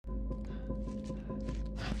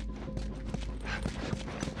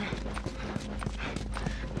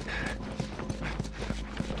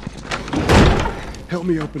Help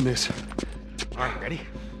me open this. All right, ready?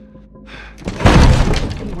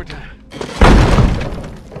 One more time.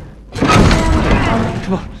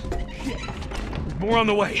 Come on. There's more on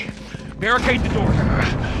the way. Barricade the door.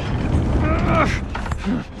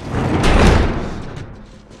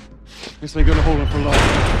 This ain't gonna hold him for long.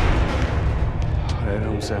 That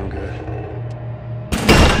don't sound good.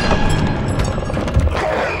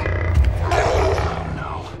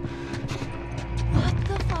 What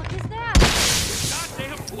the fuck is that?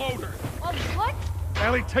 Goddamn bloater. Oh, what?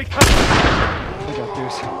 Ellie, take cover. I got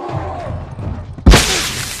this.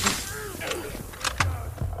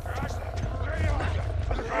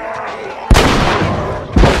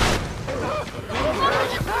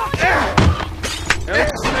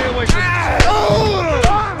 Stay away from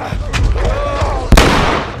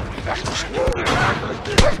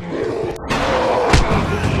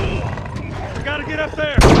We gotta get up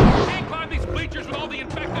there. Can't climb these bleachers with all the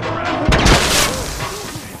infected around.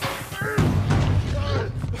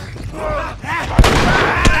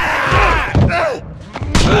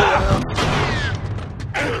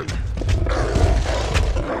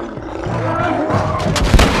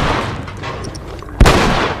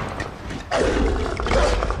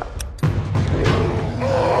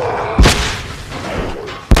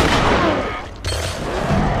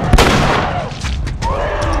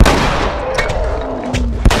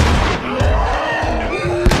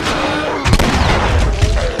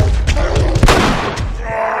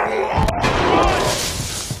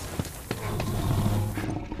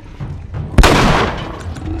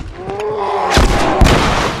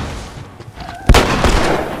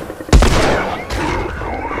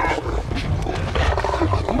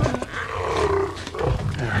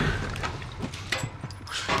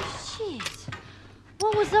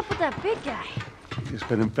 What was up with that big guy? He's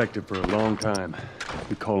been infected for a long time.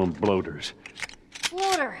 We call them bloaters.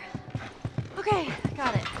 Bloater. Okay,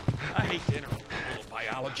 got it. I hate to interrupt a little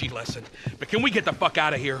biology lesson, but can we get the fuck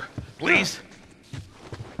out of here, please?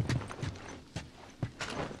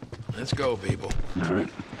 Let's go, people. All right.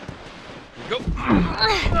 Go.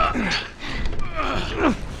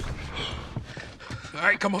 All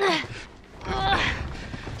right, come on.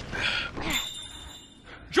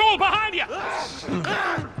 Joel, behind you!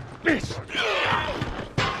 Bitch!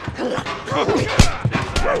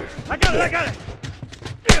 I got it, I got it!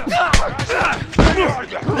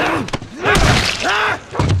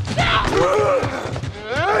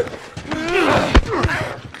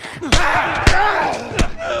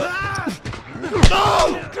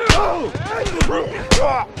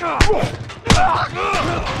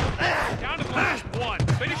 Down to the last one.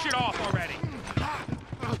 Finish it off already.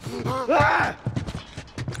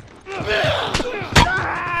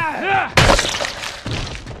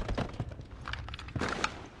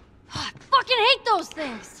 I fucking hate those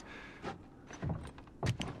things.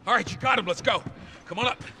 All right, you got him. Let's go. Come on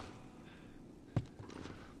up.